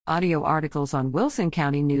Audio articles on Wilson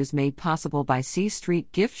County News made possible by C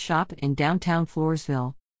Street Gift Shop in downtown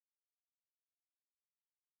Floresville.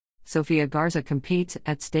 Sophia Garza competes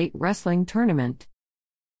at state wrestling tournament.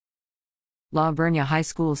 La Vernia High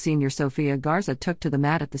School senior Sophia Garza took to the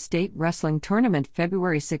mat at the state wrestling tournament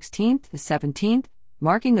February 16th to 17th,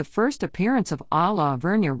 marking the first appearance of a La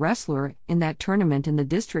Vernia wrestler in that tournament in the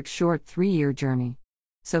district's short 3-year journey.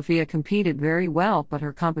 Sophia competed very well, but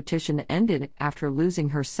her competition ended after losing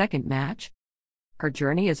her second match. Her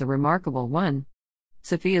journey is a remarkable one.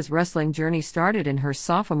 Sophia's wrestling journey started in her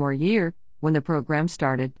sophomore year, when the program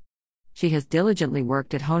started. She has diligently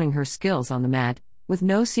worked at honing her skills on the mat, with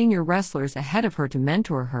no senior wrestlers ahead of her to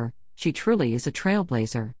mentor her. She truly is a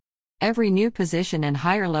trailblazer. Every new position and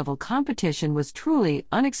higher-level competition was truly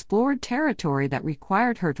unexplored territory that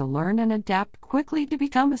required her to learn and adapt quickly to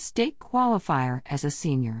become a state qualifier as a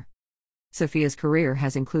senior. Sophia's career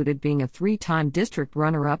has included being a 3-time district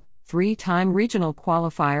runner-up, 3-time regional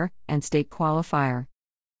qualifier, and state qualifier.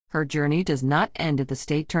 Her journey does not end at the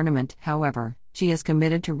state tournament, however. She is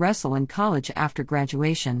committed to wrestle in college after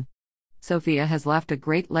graduation. Sophia has left a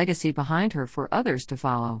great legacy behind her for others to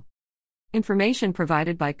follow. Information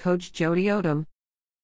provided by Coach Jody Odom.